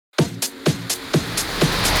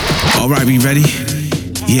Alright, we ready?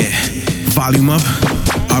 Yeah. Volume up.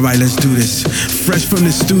 Alright, let's do this. Fresh from the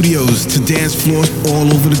studios to dance floors all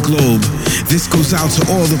over the globe. This goes out to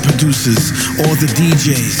all the producers, all the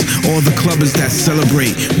DJs, all the clubbers that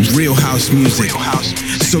celebrate real house music.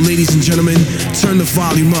 So ladies and gentlemen, turn the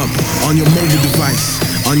volume up on your mobile device,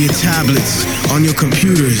 on your tablets, on your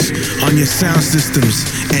computers, on your sound systems,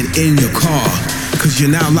 and in your car. Cause you're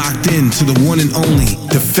now locked in to the one and only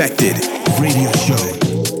Defected Radio Show.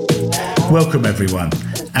 Welcome everyone,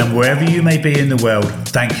 and wherever you may be in the world,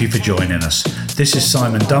 thank you for joining us. This is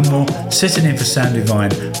Simon Dunmore, sitting in for Sam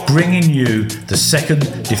Divine, bringing you the second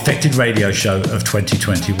Defected Radio Show of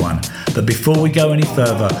 2021. But before we go any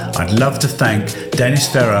further, I'd love to thank Dennis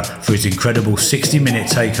Ferrer for his incredible 60-minute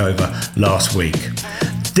takeover last week.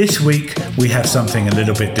 This week, we have something a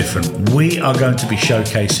little bit different. We are going to be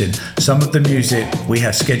showcasing some of the music we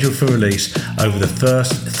have scheduled for release over the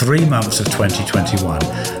first 3 months of 2021.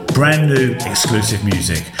 Brand new exclusive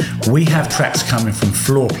music. We have tracks coming from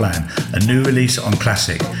Floor Plan, a new release on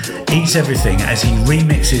Classic. Eats Everything as he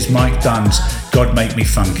remixes Mike Dunn's God Make Me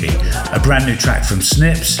Funky. A brand new track from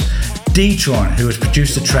Snips. D-Tron, who has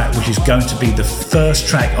produced a track which is going to be the first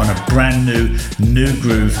track on a brand new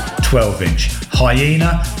groove 12-inch.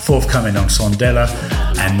 Hyena, forthcoming on Sondela,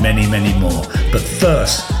 and many, many more. But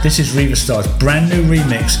first, this is Riva Starr's brand new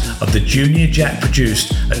remix of the Junior Jack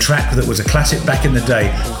produced a track that was a classic back in the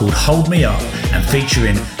day called Hold Me Up, and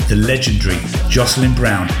featuring the legendary Jocelyn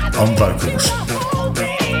Brown on vocals. Hold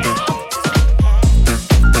me up.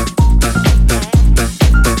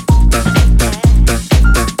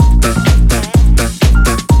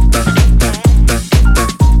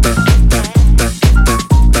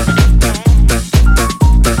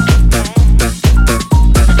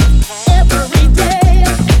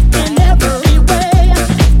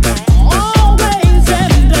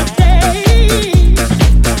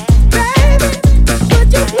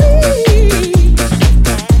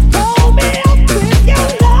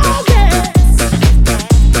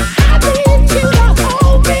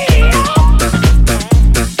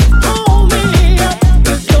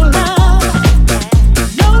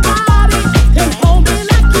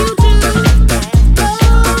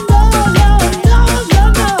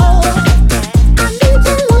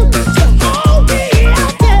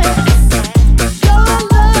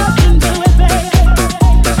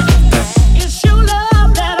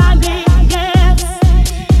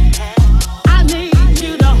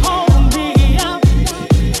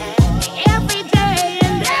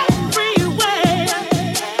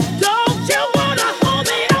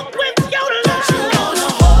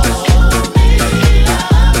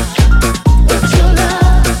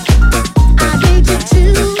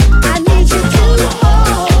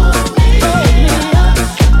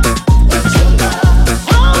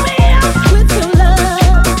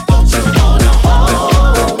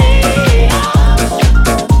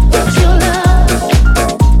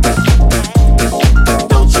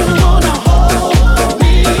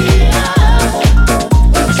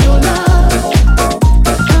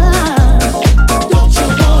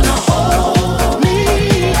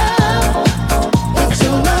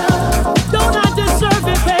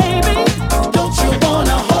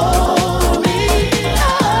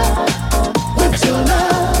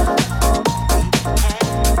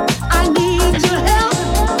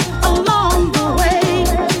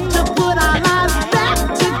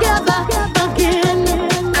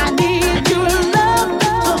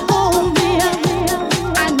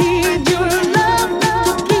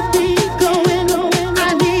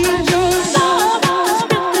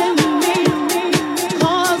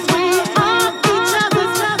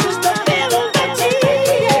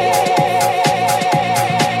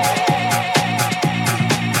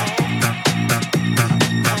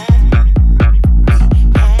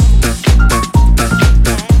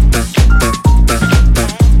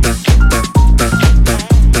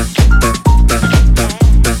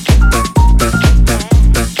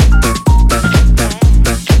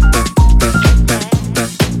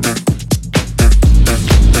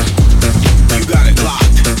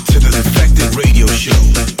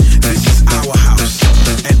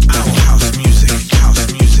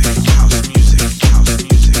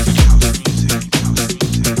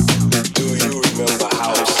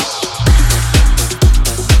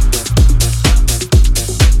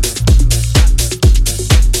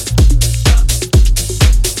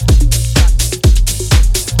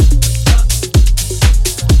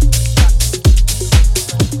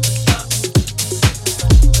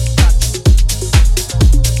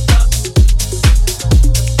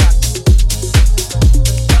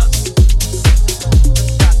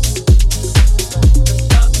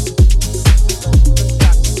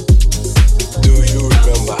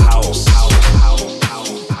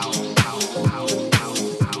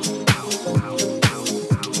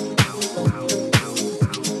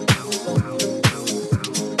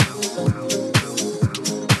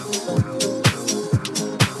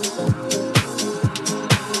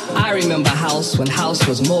 remember house when house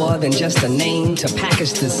was more than just a name to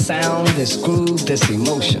package this sound, this groove, this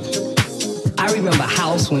emotion. I remember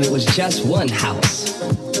house when it was just one house.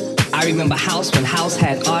 I remember house when house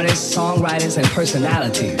had artists, songwriters, and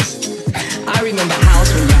personalities. I remember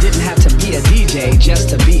house when you didn't have to be a DJ just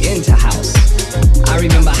to be into house. I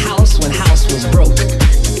remember house when house was broke.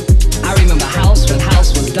 I remember house when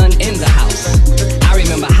house was done in the house. I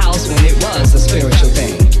remember house when it was a spiritual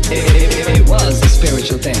thing. It was a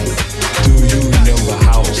spiritual thing. Do you remember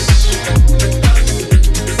house?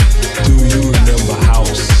 Do you remember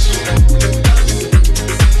house?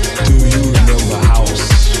 Do you remember house?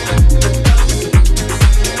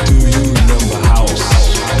 Do you remember house?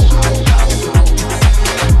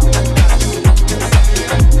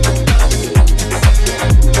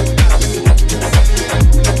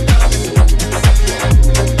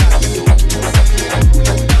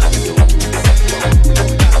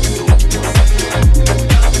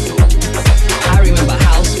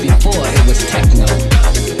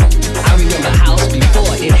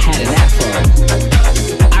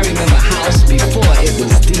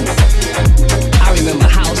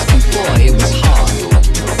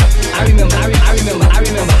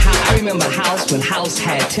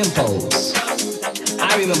 Tempos.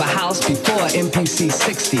 I remember house before MPC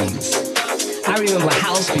 60s. I remember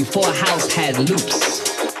house before house had loops.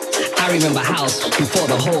 I remember house before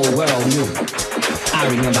the whole world knew. I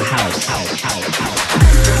remember house.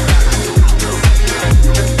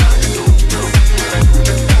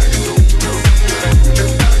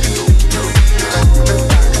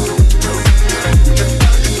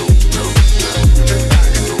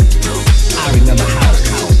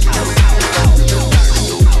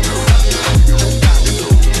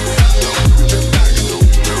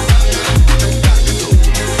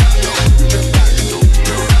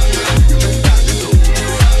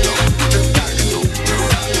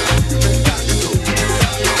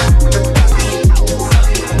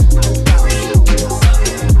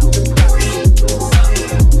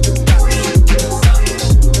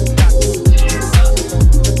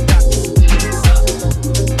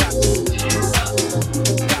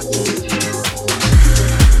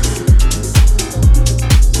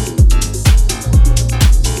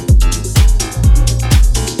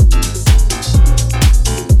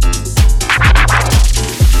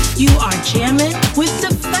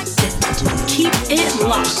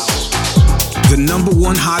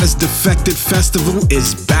 Defected Festival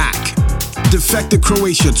is back. Defected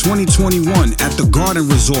Croatia 2021 at the Garden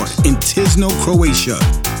Resort in Tisno, Croatia.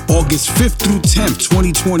 August 5th through 10th,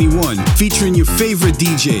 2021, featuring your favorite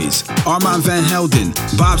DJs, Armand Van Helden,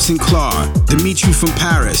 Bob Sinclair, Dimitri from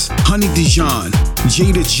Paris, Honey Dijon,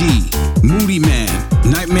 Jada G, Moody Man,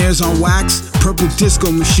 Nightmares on Wax, Purple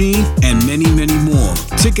Disco Machine, and many, many more.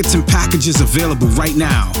 Tickets and packages available right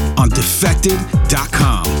now on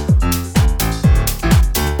defected.com.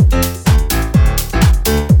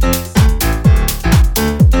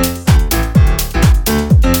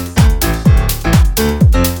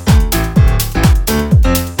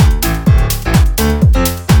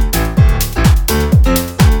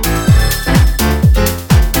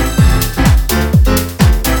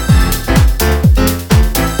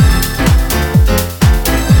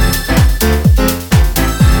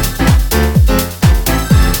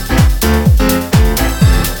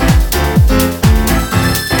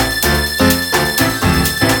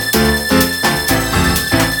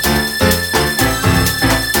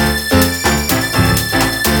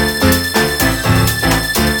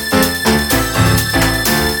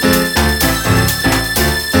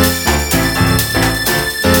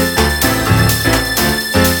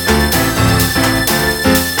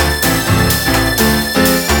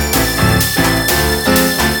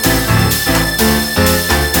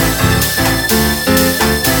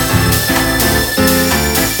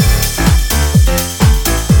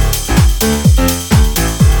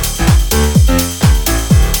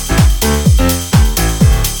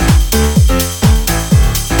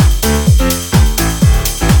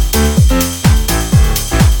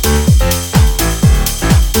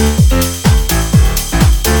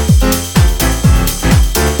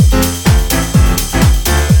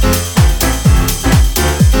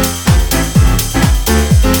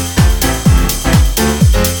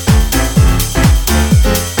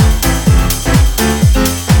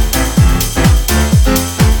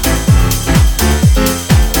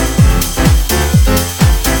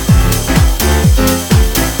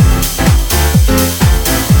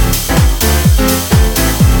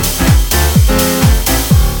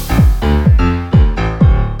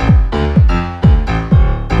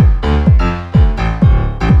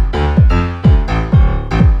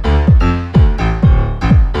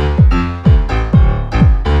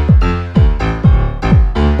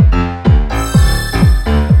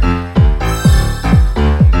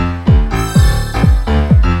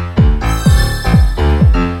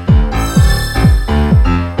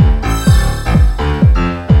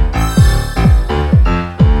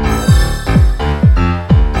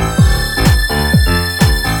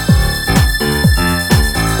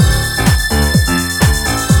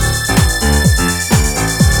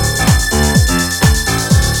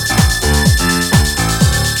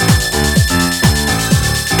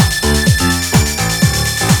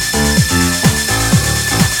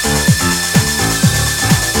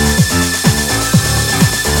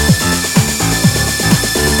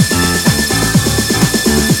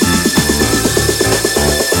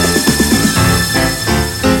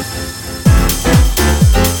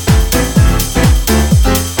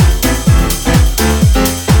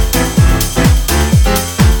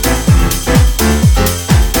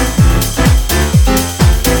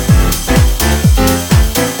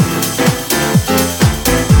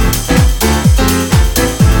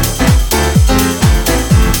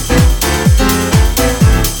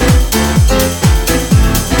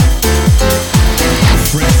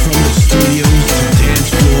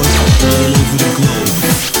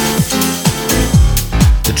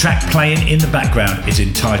 playing in the background is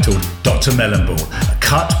entitled Dr. Melonball, a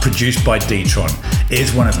cut produced by D-Tron. It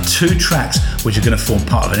is one of 2 tracks which are going to form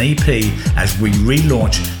part of an EP as we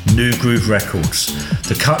relaunch New Groove Records.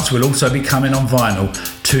 The cuts will also be coming on vinyl,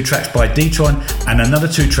 2 tracks by D-Tron and another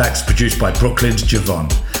 2 tracks produced by Brooklyn's Javon.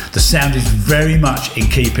 The sound is very much in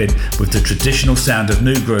keeping with the traditional sound of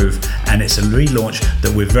New Groove, and it's a relaunch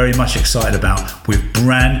that we're very much excited about, with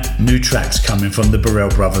brand new tracks coming from the Burrell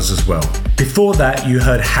Brothers as well. Before that, you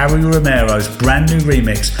heard Harry Romero's brand new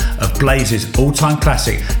remix of Blaze's all-time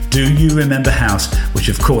classic Do You Remember House, which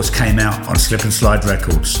of course came out on Slip and Slide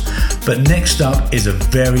Records. But next up is a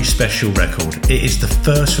very special record. It is the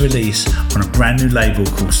first release on a brand new label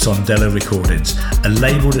called Sondela Recordings, a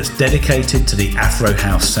label that's dedicated to the Afro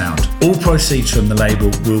House sound. All proceeds from the label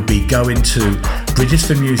will be going to Bridges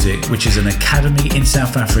for Music, which is an academy in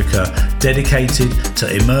South Africa dedicated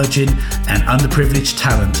to emerging and underprivileged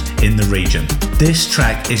talent in the region. This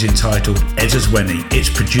track is entitled Ezazweni. It's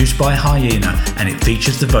produced by Hyena and it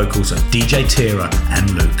features the vocals of DJ Tira and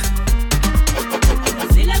Luke.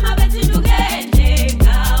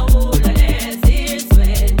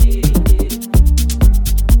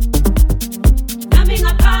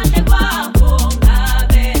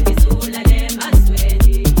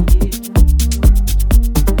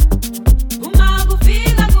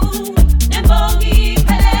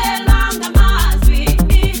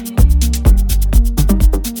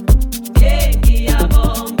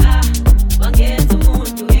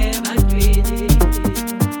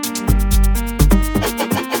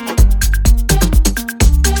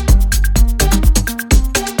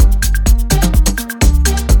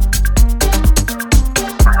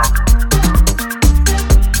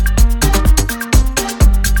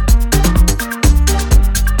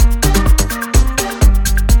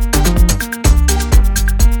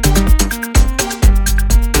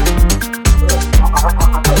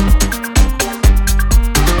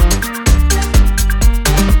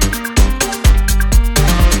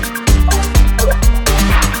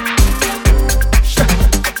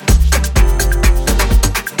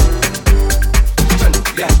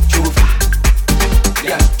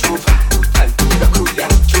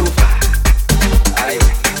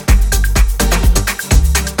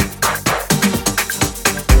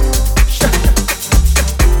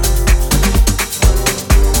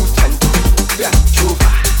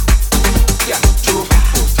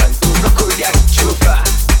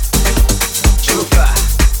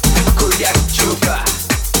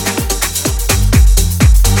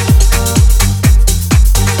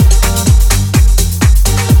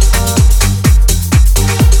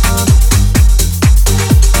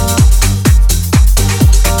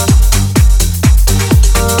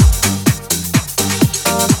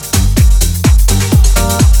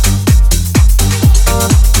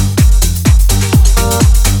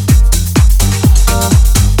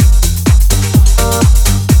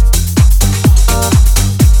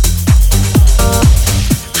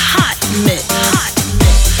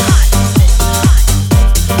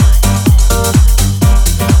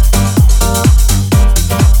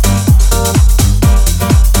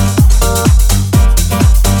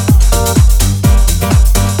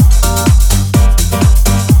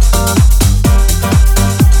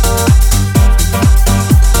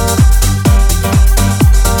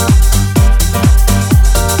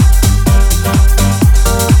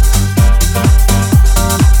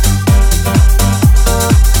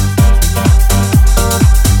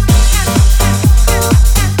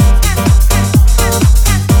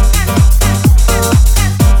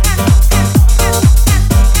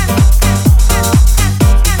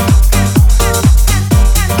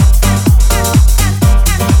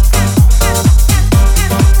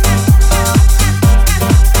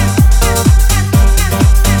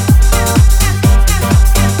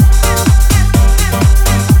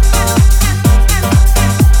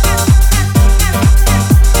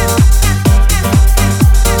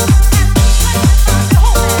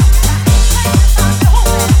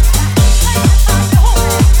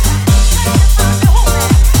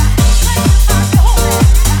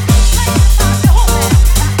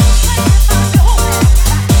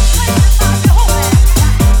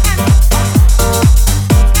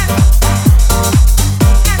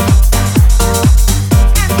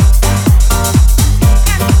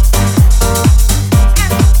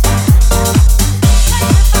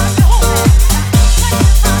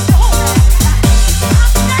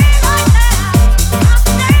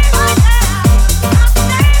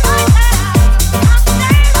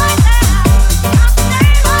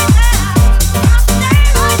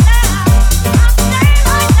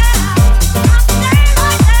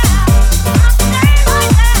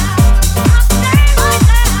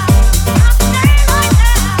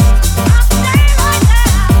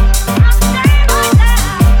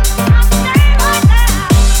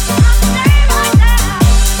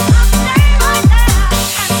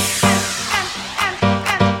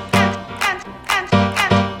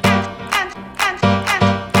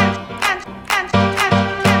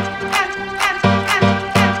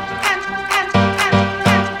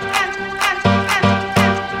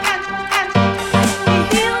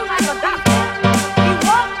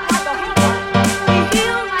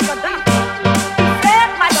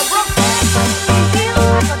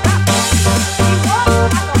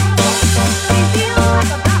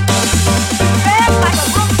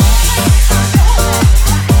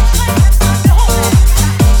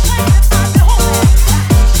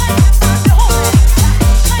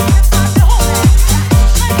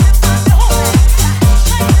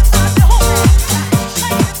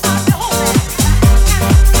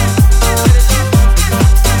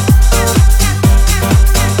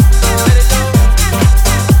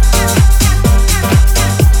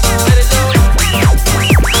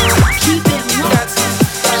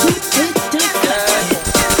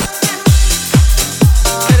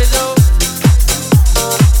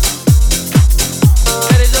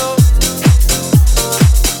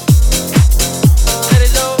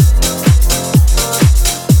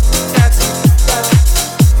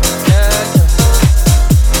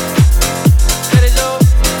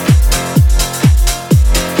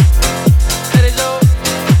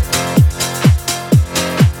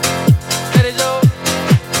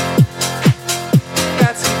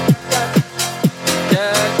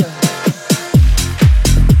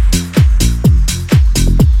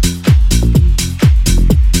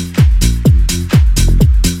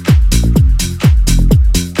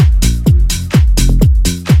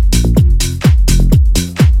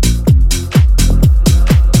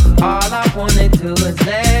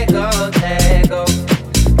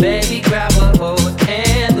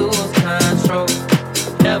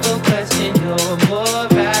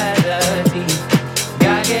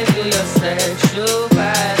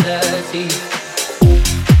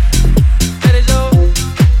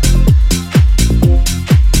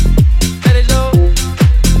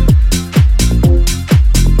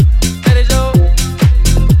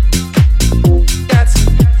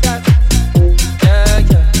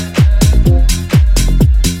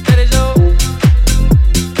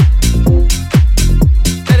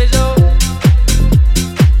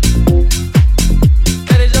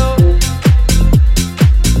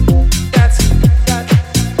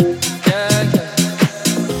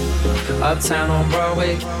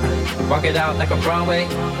 out like a Broadway.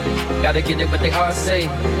 Gotta get it what they all say.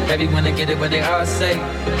 Everyone to get it what they all say.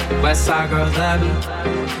 West side girls love me.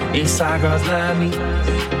 East side girls love me.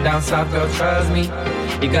 Down south girls trust me.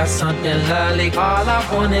 You got something lovely. All I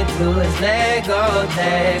wanna do is let go,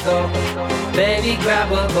 let go. Baby,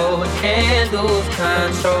 grab a hold and lose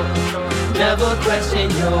control. Never question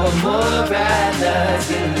your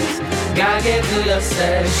moralities. Gotta get through your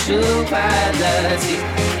sexuality.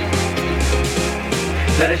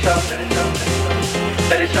 Let it show,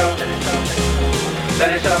 let it show, let it show, let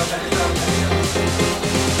it show.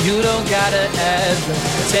 You don't gotta ever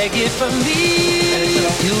take it from me.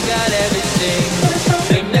 You got everything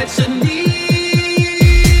that you need.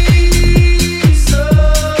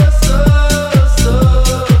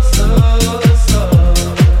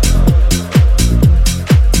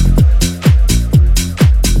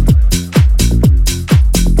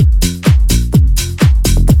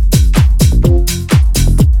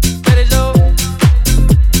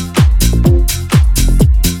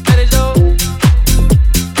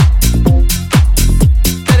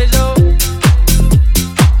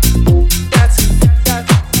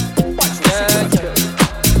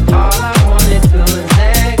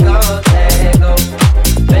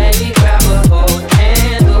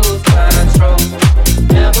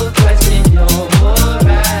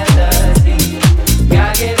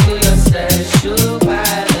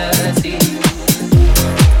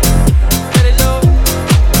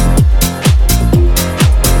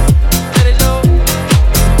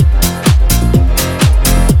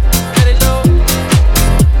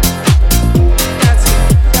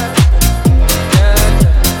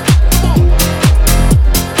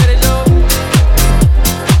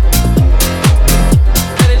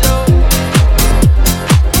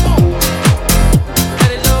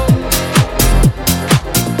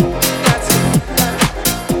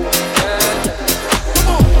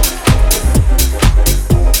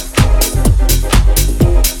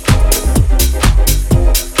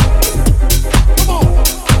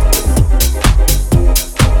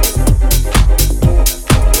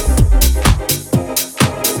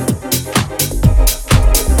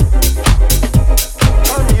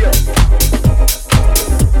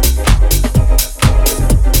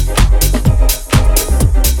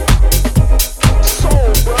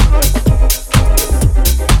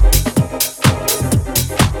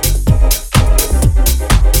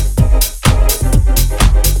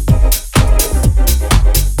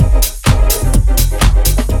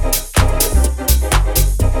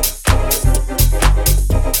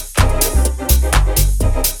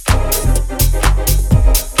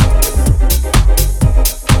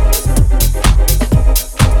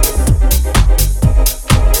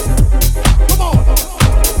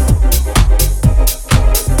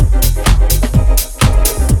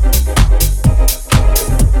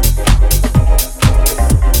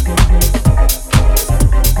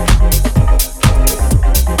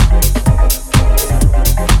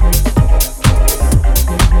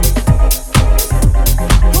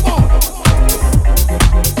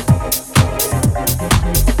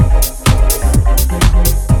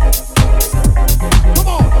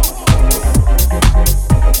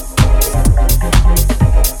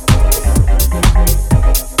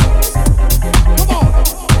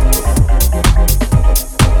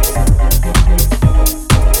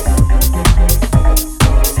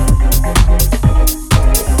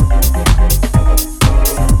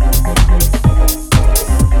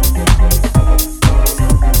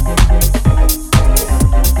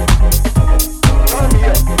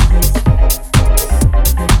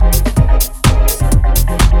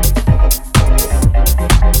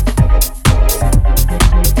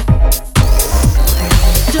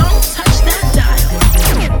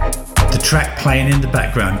 Playing in the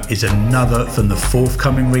background is another from the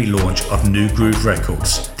forthcoming relaunch of New Groove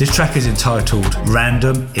Records. This track is entitled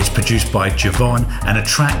Random. It's produced by Javon and a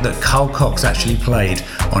track that Carl Cox actually played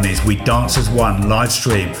on his We Dance As One live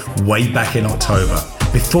stream way back in October.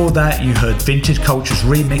 Before that, you heard Vintage Culture's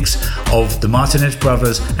remix of the Martinez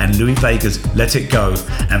Brothers and Louis Vega's Let It Go,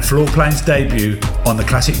 and Floorplan's debut on the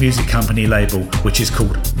Classic Music Company label, which is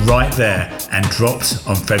called Right There and drops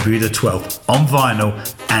on February the 12th on vinyl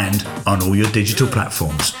and on all your digital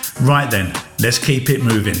platforms. Right then, let's keep it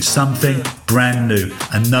moving. Something brand new,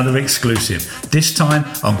 another exclusive, this time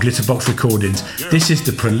on Glitterbox Recordings. This is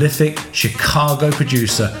the prolific Chicago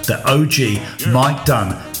producer, the OG Mike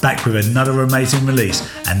Dunn, back with another amazing release,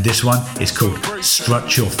 and this one is called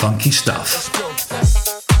Strut Your Funky Stuff.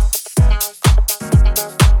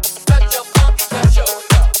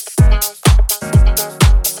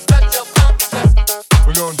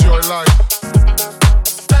 We're gonna enjoy life,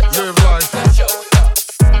 live life,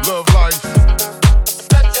 love life.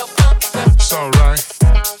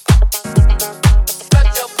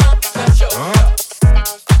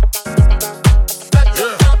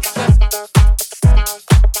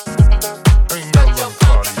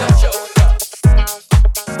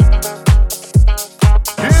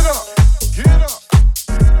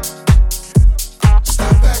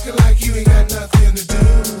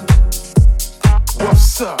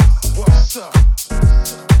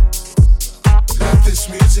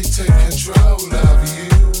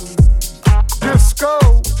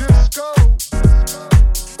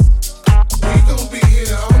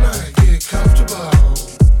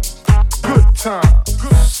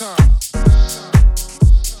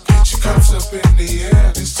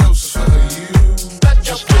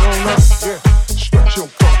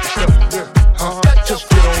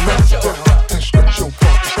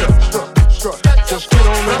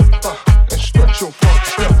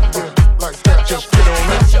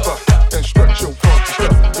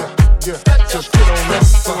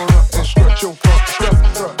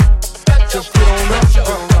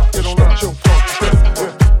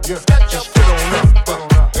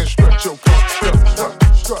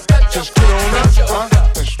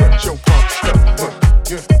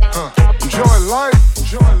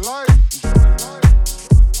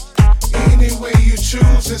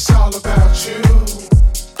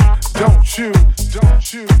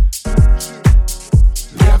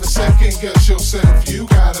 Never second guess yourself, you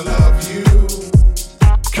gotta love you.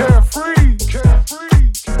 Carefree.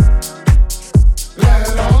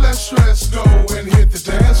 Let all that stress go and hit the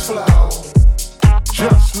dance floor.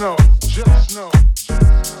 Just know.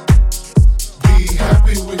 Be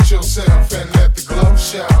happy with yourself and let the glow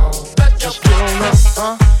show. Just get on up,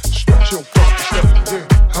 stretch your funky step, yeah,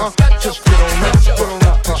 just get on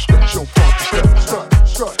up, stretch your funky step,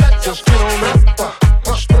 strut. Just get on up,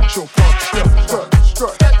 stretch your funky step,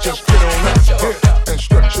 strut. Just get on up, yeah, and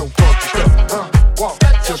stretch your funky step, walk.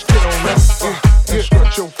 Just get on up, and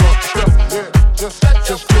stretch your funky step, yeah. Just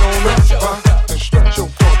get on up, and stretch your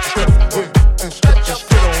funky step, yeah, and stretch. Just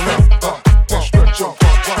get on up, and stretch your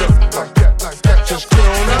funky step, like that. Just get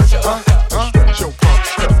on up, and stretch your funky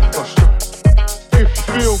step, If you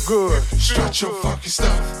feel good, stretch your funky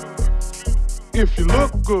stuff. If you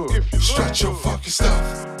look good, stretch your funky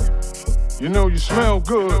stuff. You know you smell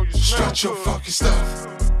good, stretch your funky stuff.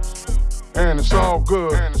 And it's all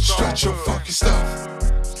good, stretch your funky stuff.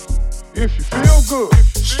 If you feel good,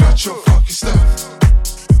 stretch your funky stuff.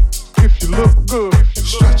 If you look good,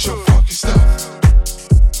 stretch your funky stuff.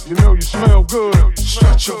 You know you smell good,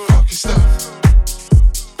 stretch your funky stuff.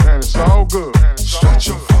 And it's all good, stretch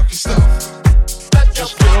your funky stuff.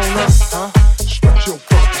 Just get on up, stretch your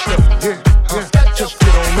funky stuff, yeah. Just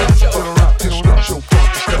get on up, and stretch your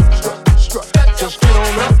funky stuff, strut. Just get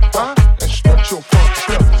on up, and stretch your funky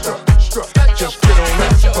stuff, strut. Just get on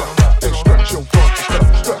up, and stretch your funky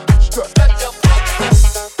stuff, strut.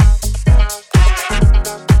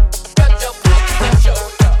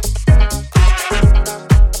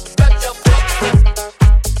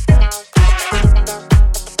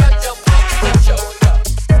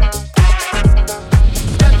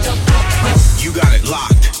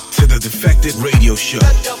 Defected Radio Show.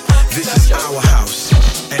 This is our house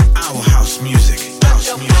and our house music.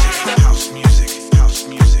 House music. House music. House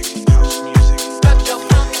music. House music.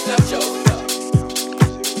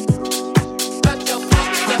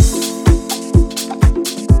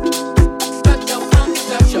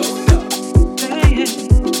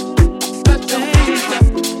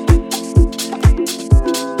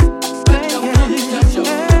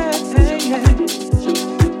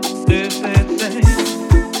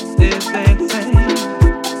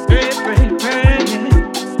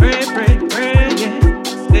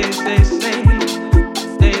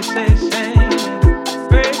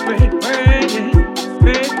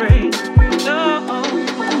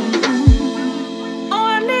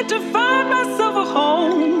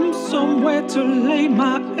 To lay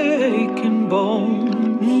my aching bones.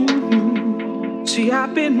 See,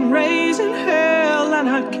 I've been raising hell and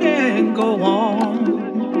I can't go on.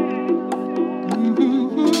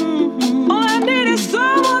 All I need is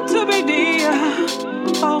someone to be dear.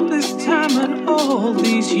 All this time and all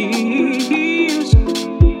these years.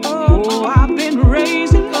 Oh, I've been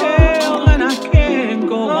raising hell and I can't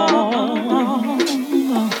go on.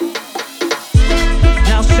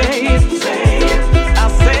 Now say it, say it. I'll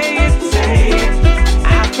say it.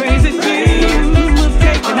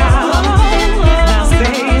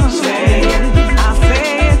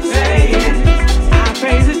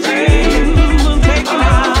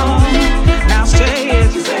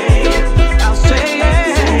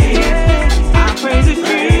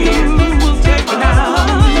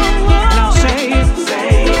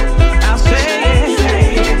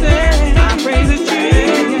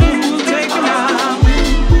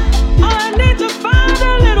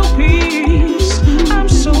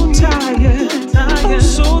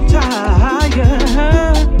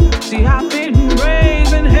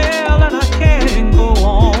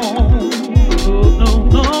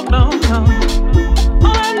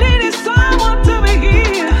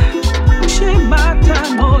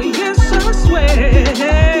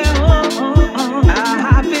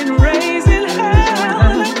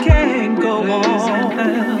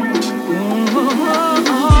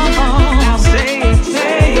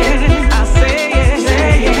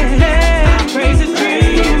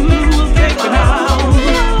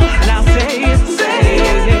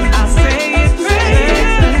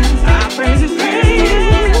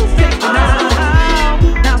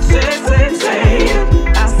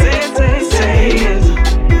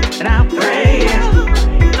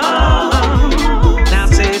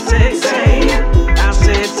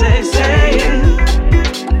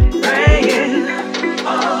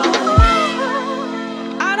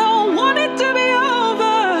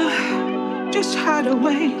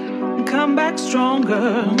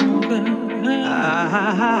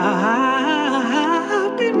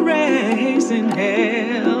 I've been raising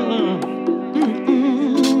hell.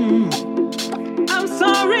 I'm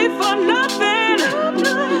sorry for nothing.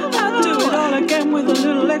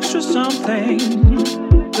 extra something.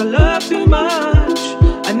 I love too much,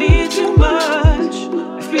 I need too much,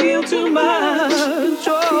 I feel too much.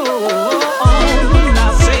 Oh,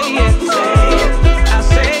 I say it, I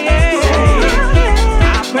say it.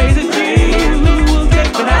 I pray that you will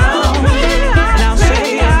take it out. And I'll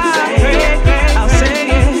say it, I'll say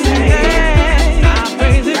it. I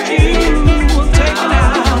pray that you will take it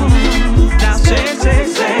out. Now say it,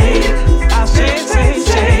 I'll say it.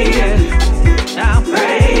 I'll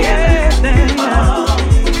pray it.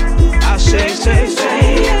 I'll say it.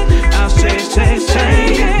 I'll say it.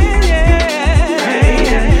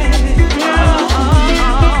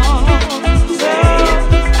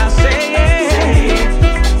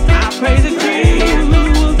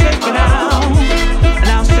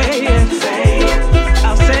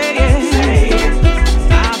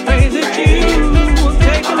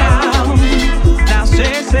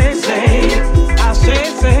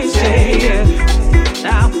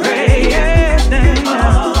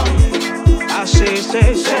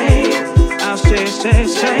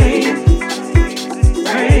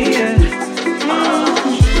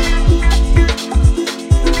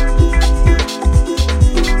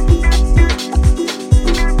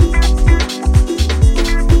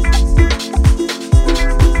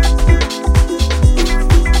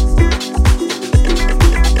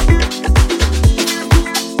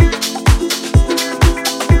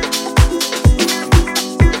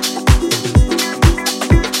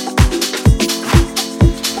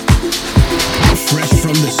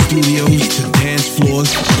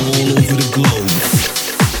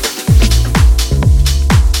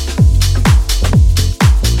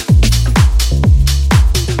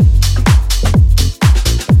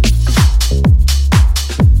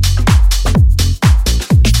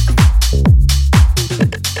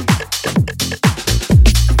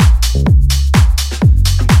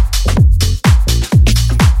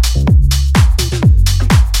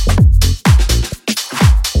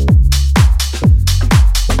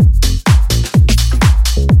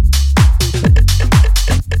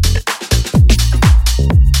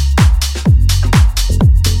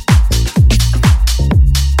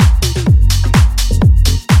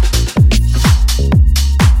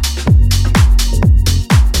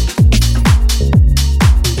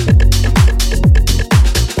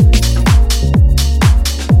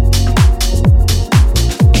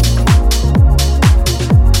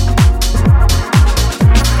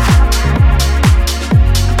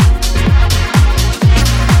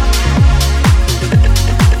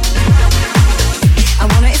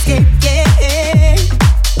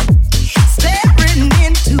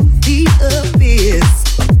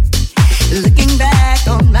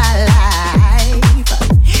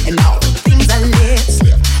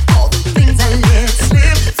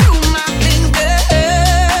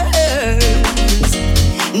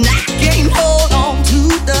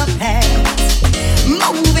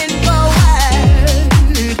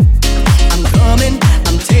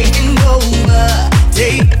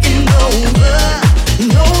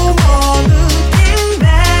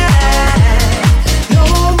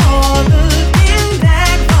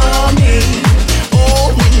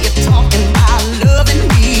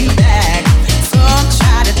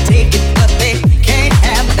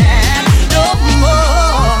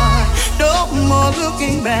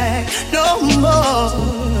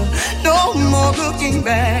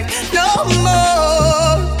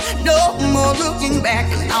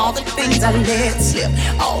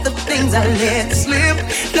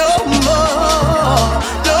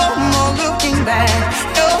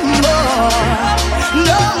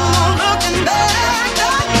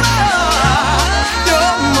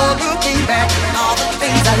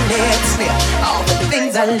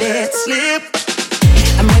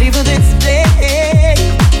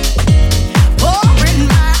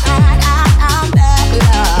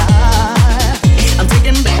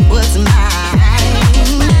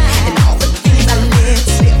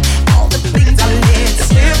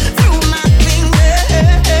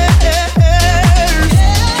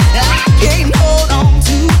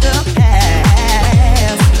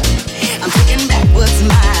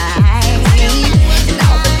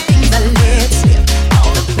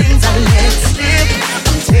 Let's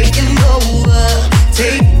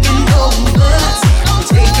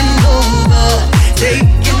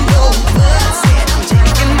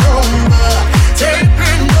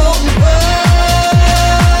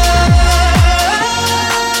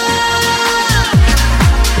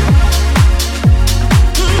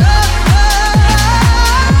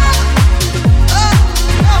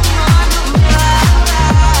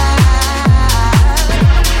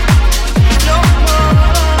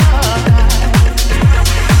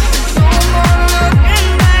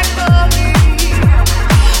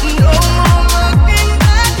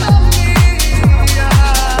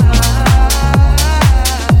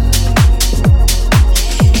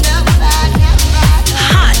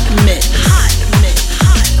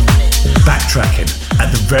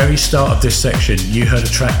start of this section, you heard a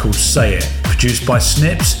track called Say It, produced by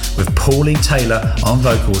Snips with Pauline Taylor on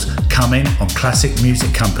vocals, coming on Classic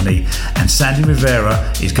Music Company, and Sandy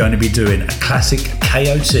Rivera is going to be doing a classic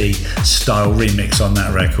KOT style remix on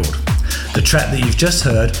that record. The track that you've just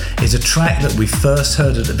heard is a track that we first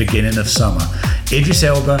heard at the beginning of summer. Idris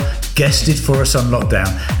Elba guested for us on Lockdown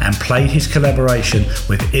and played his collaboration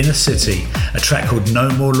with Inner City, a track called No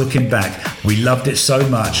More Looking Back. We loved it so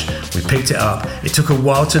much, we picked it up. It took a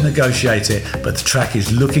while to negotiate it, but the track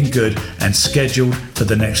is looking good and scheduled for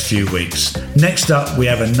the next few weeks. Next up, we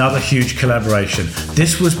have another huge collaboration.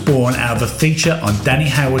 This was born out of a feature on Danny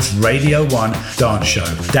Howard's Radio 1 dance show.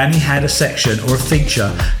 Danny had a section or a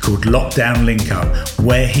feature called Lockdown Link Up,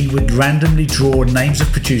 where he would randomly draw names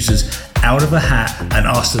of producers out of a hat and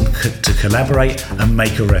ask them to collaborate and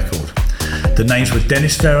make a record. The names were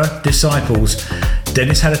Dennis Ferrer, Disciples.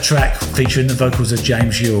 Dennis had a track featuring the vocals of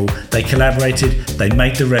James Yule. They collaborated, they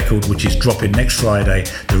made the record, which is dropping next Friday.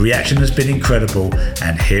 The reaction has been incredible,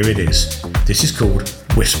 and here it is. This is called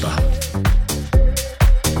Whisper.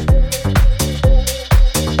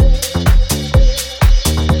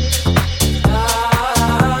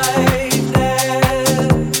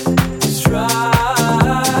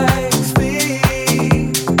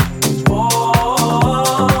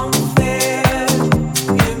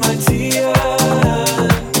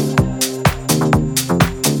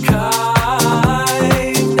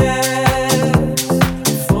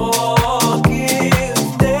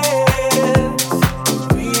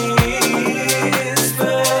 Forgiveness.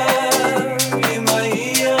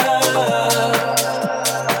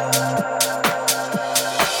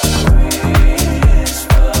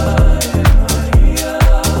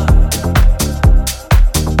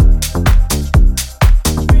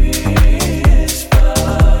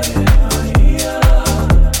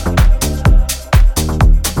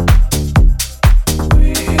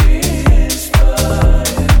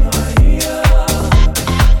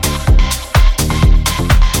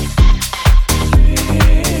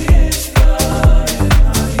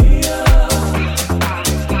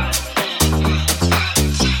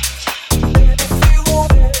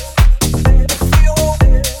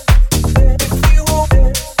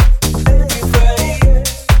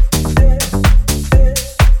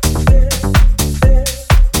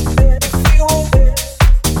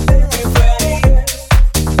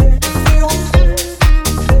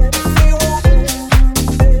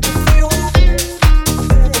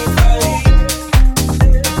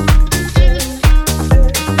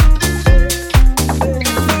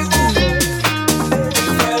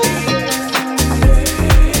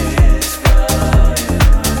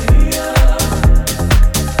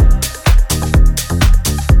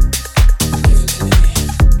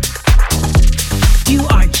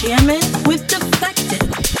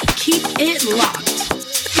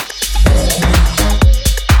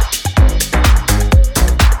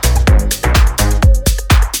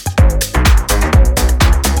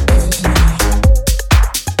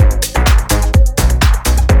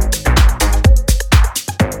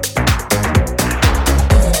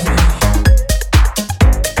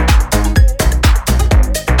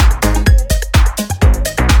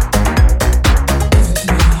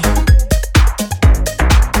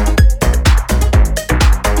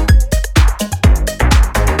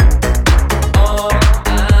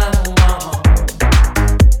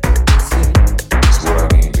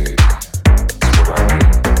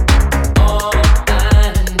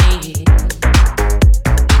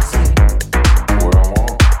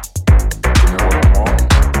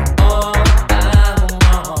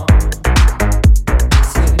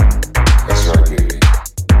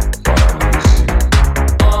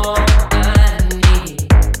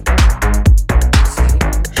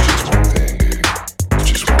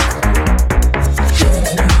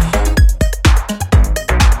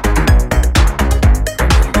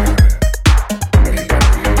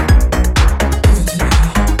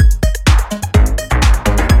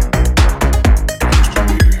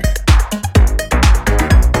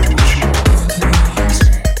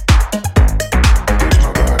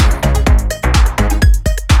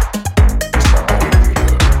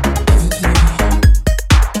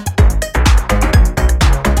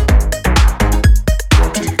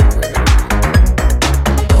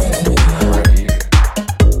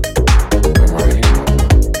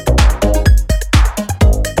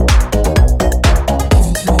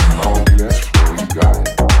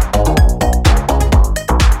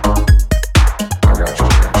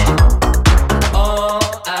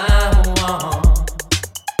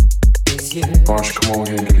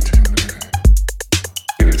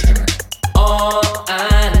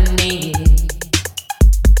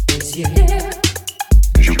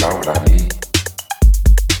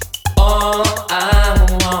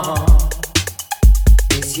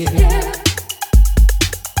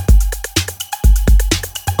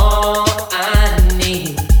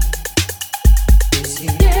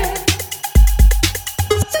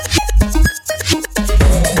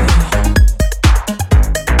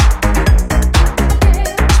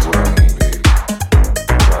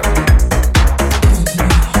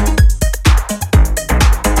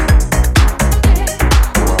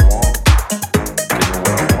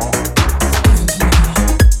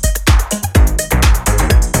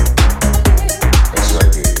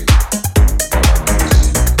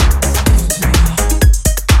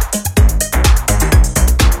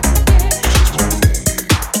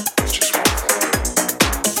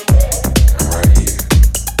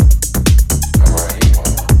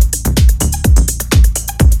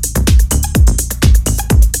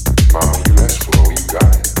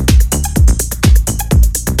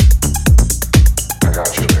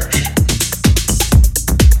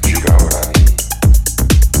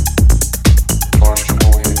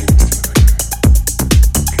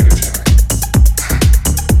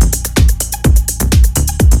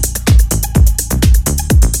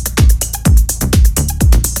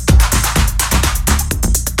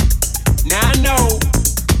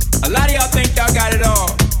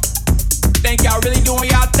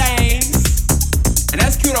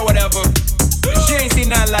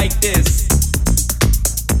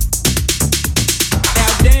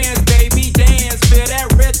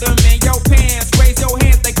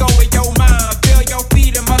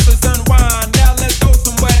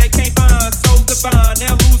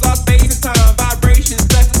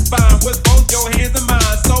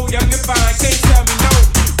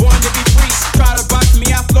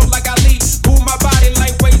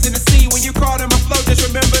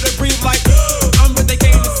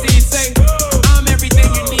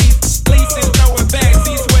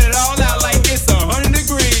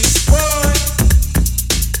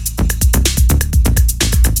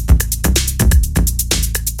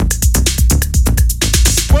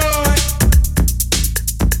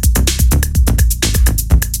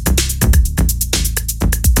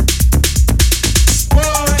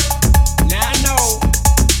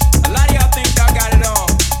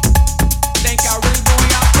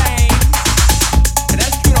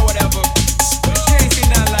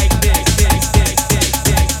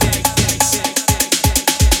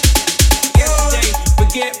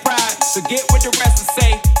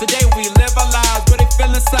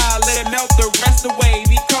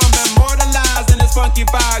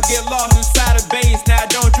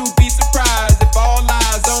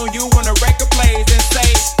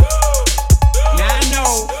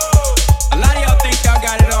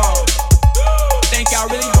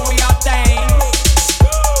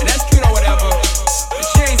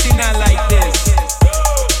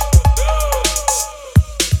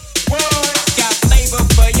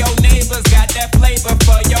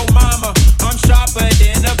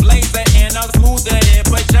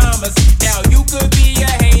 Now you could be a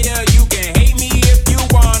hater, you can hate me if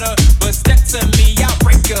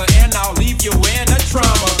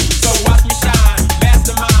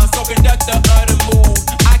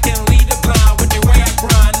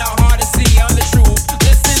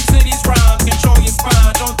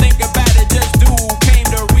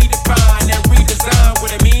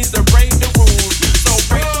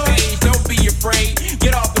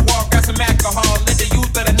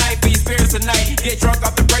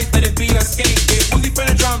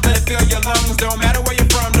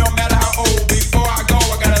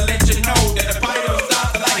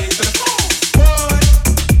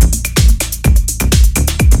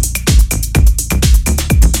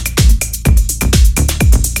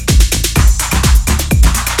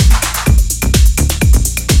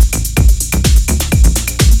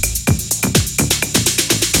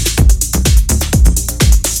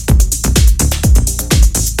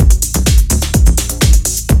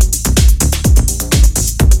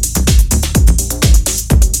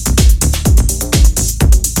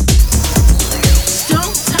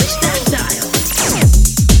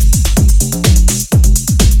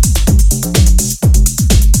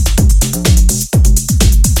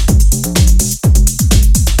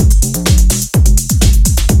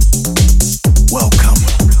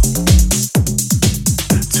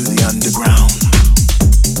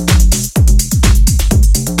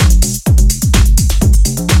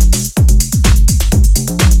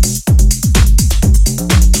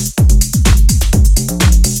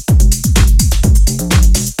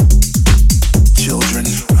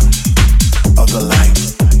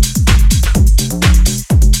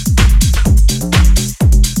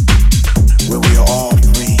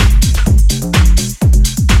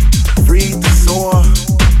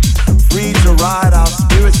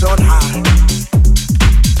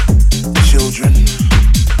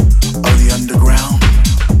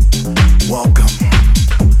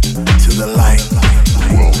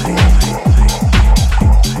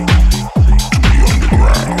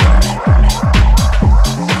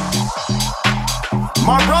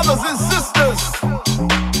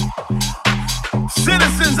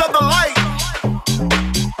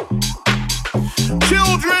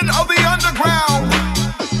underground.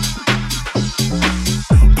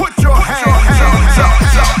 Put your hands up.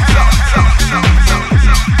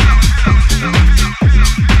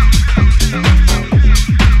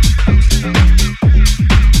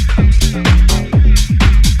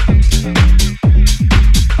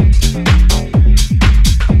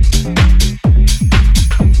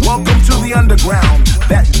 Welcome to the underground,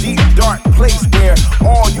 that deep, dark place where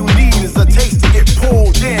all you need is a taste to get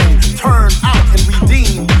pulled in, turned out, and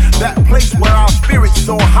redeemed. That place where our spirits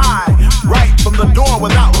so high, right from the door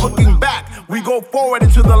without looking back. We go forward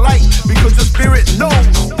into the light because the spirit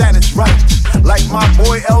knows that it's right. Like my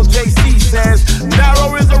boy LJC says,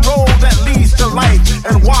 narrow is a road that leads to life,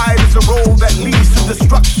 and wide is a road that leads to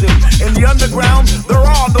destruction. In the underground, there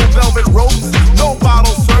are no velvet ropes, no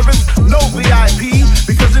bottle service, no VIP,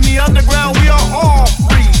 because in the underground we are all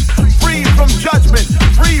free. Free from judgment,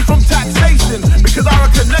 free from taxation, because our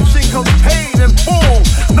connection comes paid in full.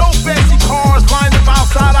 No fancy cars lined up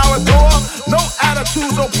outside our door, no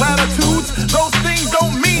attitudes or platitudes. Those things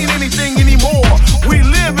don't mean anything anymore. We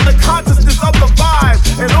live in the consciousness of the vibe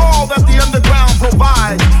and all that the underground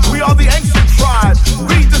provides. We are the ancient tribe,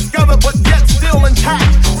 rediscovered but yet still intact.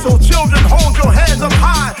 So children, hold your hands up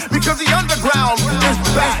high, because the underground is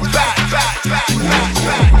back.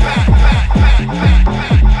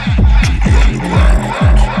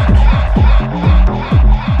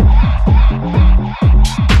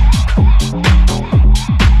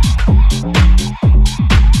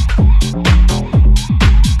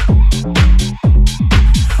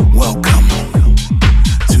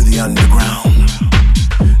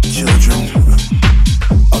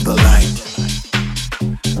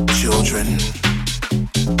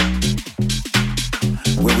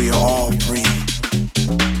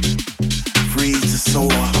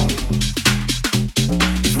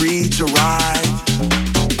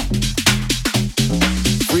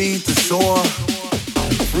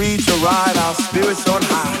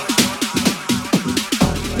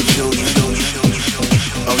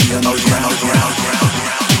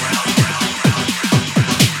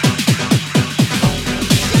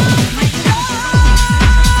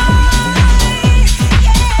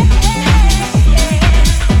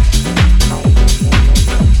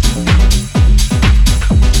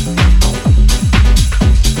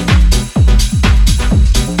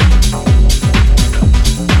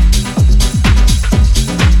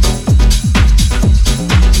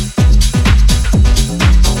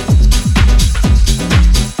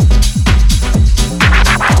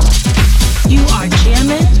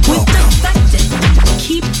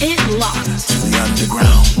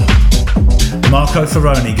 Marco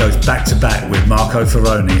Ferroni goes back-to-back with Marco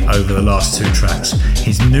Ferroni over the last two tracks.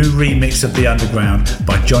 His new remix of The Underground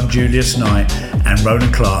by John Julius Knight and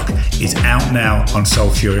Roland Clark is out now on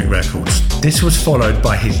Sulfuric Records. This was followed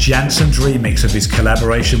by his Janssen's remix of his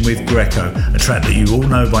collaboration with Greco, a track that you all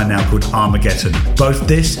know by now called Armageddon. Both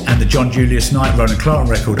this and the John Julius Knight Roland Clark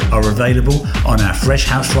record are available on our Fresh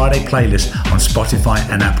House Friday playlist on Spotify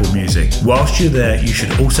and Apple Music. Whilst you're there, you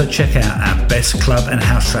should also check out our Best Club and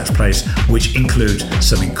House Tracks playlist, which includes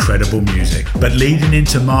some incredible music. But leading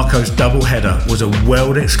into Marco's double header was a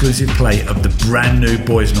world exclusive play of the brand new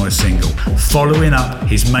Boys Noise single, following up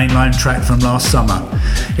his mainline track from last summer.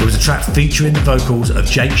 It was a track featuring the vocals of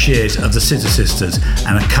Jake Shears of the Scissor Sisters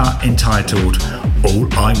and a cut entitled All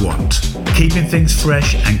I Want. Keeping things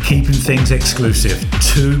fresh and keeping things exclusive,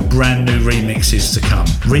 two brand new remixes to come.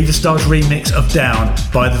 Riva Starr's remix of Down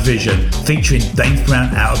by The Vision, featuring Dave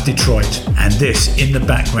Brown out of Detroit, and this in the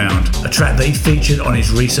background, a track that he featured on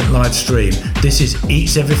his recent live stream. This is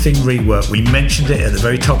Eats Everything rework. We mentioned it at the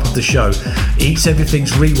very top of the show. Eats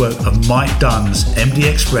Everything's rework of Mike Dunn's MD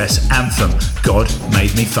Express anthem, God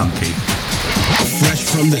Made Me Funky. Fresh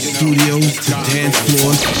from the studios to dance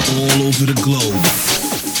floors all over the globe.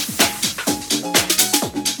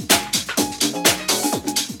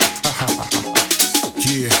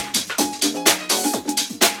 Yeah.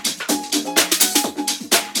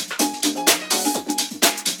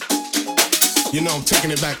 You know, I'm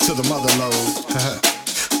taking it back to the mother lode,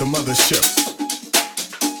 the mothership.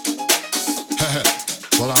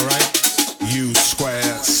 Well, alright, you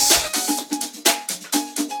squares.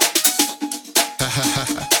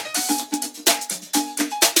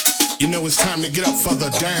 You know it's time to get up for the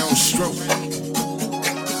downstroke.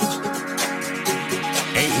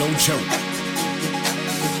 Ain't no joke.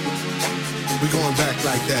 We going back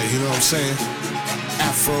like that, you know what I'm saying?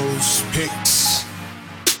 Afros, picks,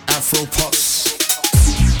 Afro puffs,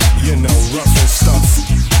 you know, rough and stuff.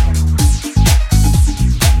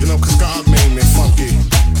 You know, cause God made me funky.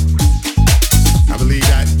 I believe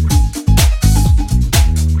that.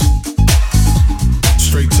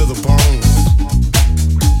 Straight to the bone.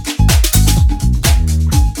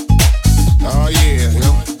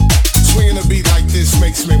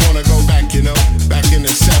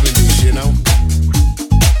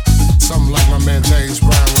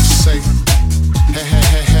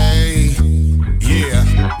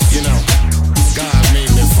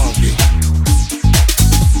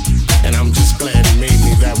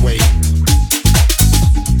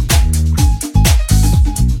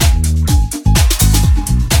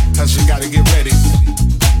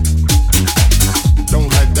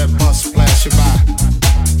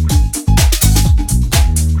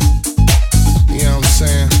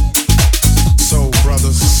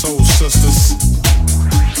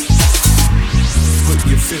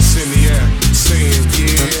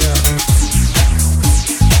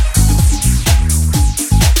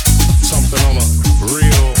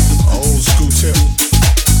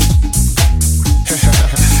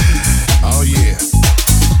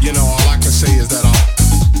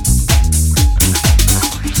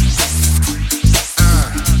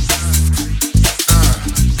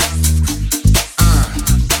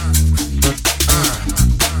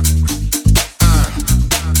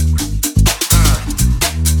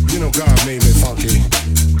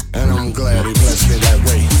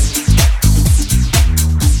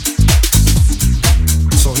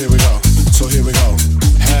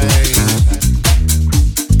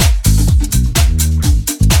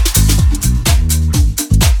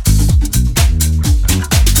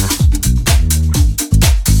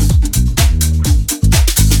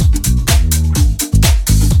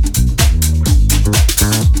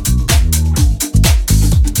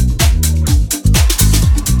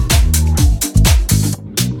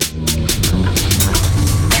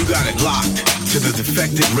 the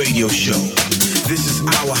Defected Radio Show. This is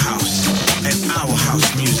our house and our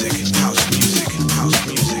house music. House music, house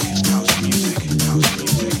music, house music, house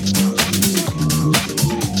music,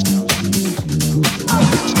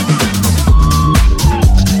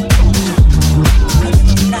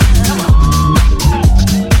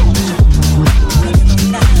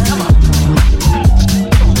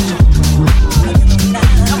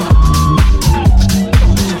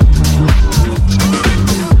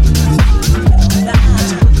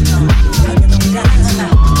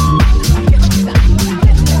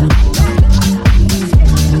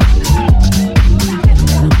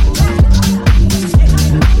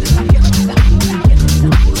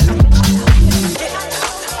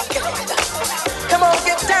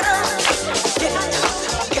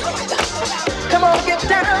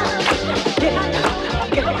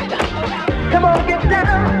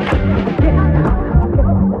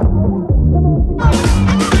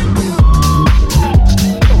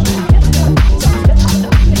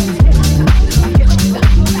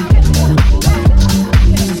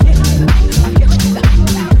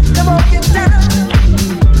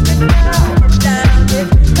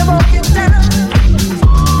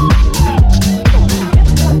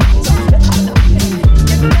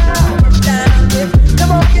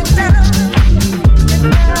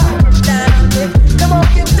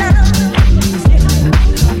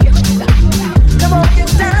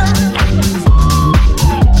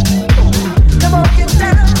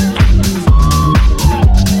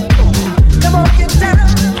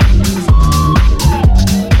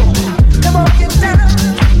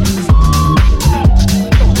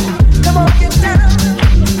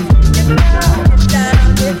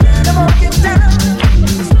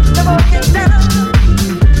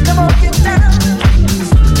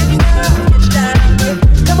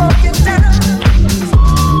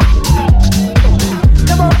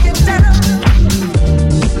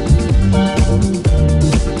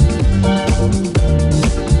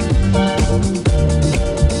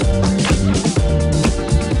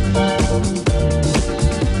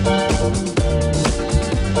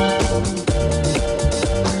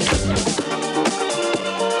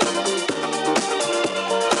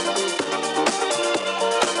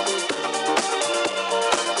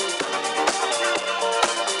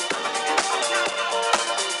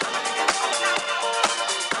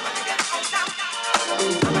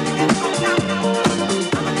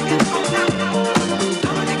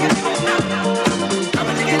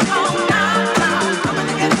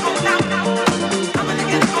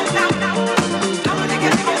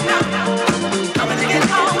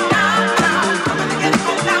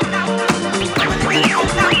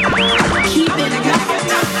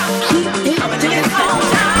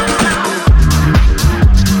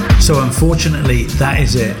 Unfortunately, that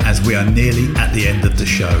is it, as we are nearly at the end of the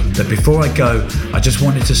show. But before I go, I just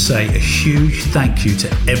wanted to say a huge thank you to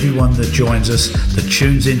everyone that joins us, that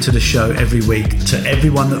tunes into the show every week, to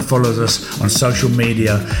everyone that follows us on social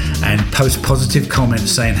media and posts positive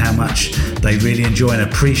comments saying how much they really enjoy and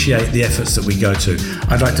appreciate the efforts that we go to.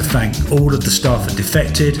 I'd like to thank all of the staff at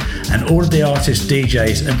Defected and all of the artists,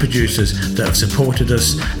 DJs and producers that have supported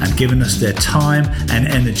us and given us their time and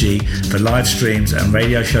energy for live streams and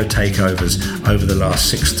radio show takeovers over the last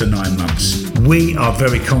 6 to 9 months. We are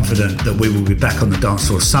very confident that we will be back on the dance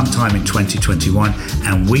floor sometime in 2021,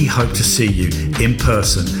 and we hope to see you in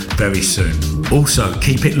person very soon. Also,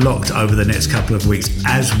 keep it locked over the next couple of weeks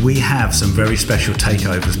as we have some very special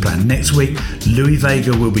takeovers planned. Next week, Louis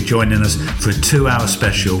Vega will be joining us for a 2-hour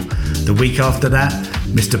special. The week after that,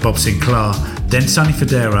 Mr. Bob Sinclair, then Sonny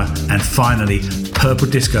Fodera, and finally Purple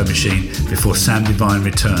Disco Machine before Sam Divine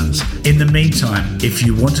returns. In the meantime, if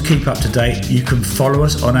you want to keep up to date, you can follow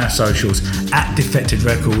us on our socials. At Defected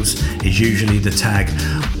Records is usually the tag.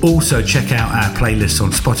 Also check out our playlists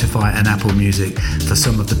on Spotify and Apple Music for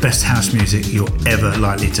some of the best house music you're ever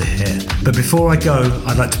likely to hear. But before I go,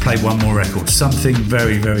 I'd like to play one more record, something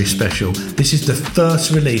very, very special. This is the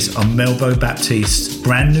first release on Melvo Baptiste's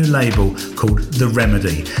brand new label called The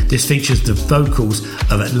Remedy. This features the vocals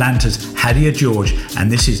of Atlanta's Hadia George,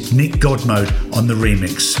 and this is Nick Godmode on the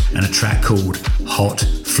remix and a track called Hot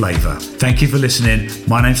Flavor. Thank you for listening.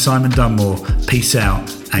 My name's Simon Dunmore. Peace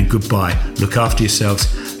out and goodbye. Look after yourselves,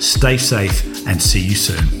 stay safe, and see you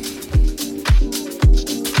soon.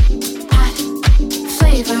 Hot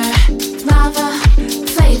flavor, lava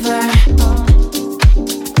flavor.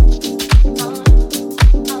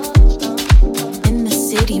 In the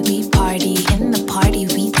city we party, in the party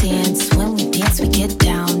we dance. When we dance we get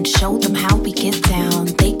down, show them how we get down.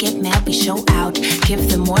 They get mad, we show out, give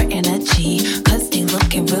them more energy, cause they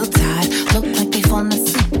looking real tired. Look like they falling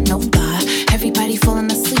asleep, no lie. Everybody falling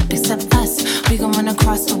asleep except us. We gon'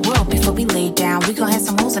 across the world before we lay it down. We gon' have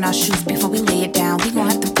some holes in our shoes before we lay it down. We gon'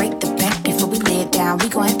 have to break the bank before we lay it down. We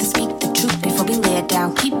gon' have to speak the truth before we lay it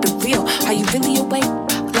down. Keep it real, are you really awake?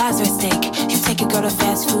 Lies are at stake. You take a girl to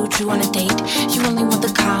fast food, you on a date. You only want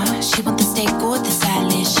the car, she want the steak or the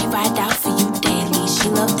salad. She ride out for you daily. She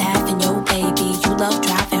loved having your baby. You love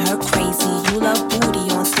driving her crazy. You love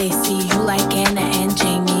booty on Stacy. You like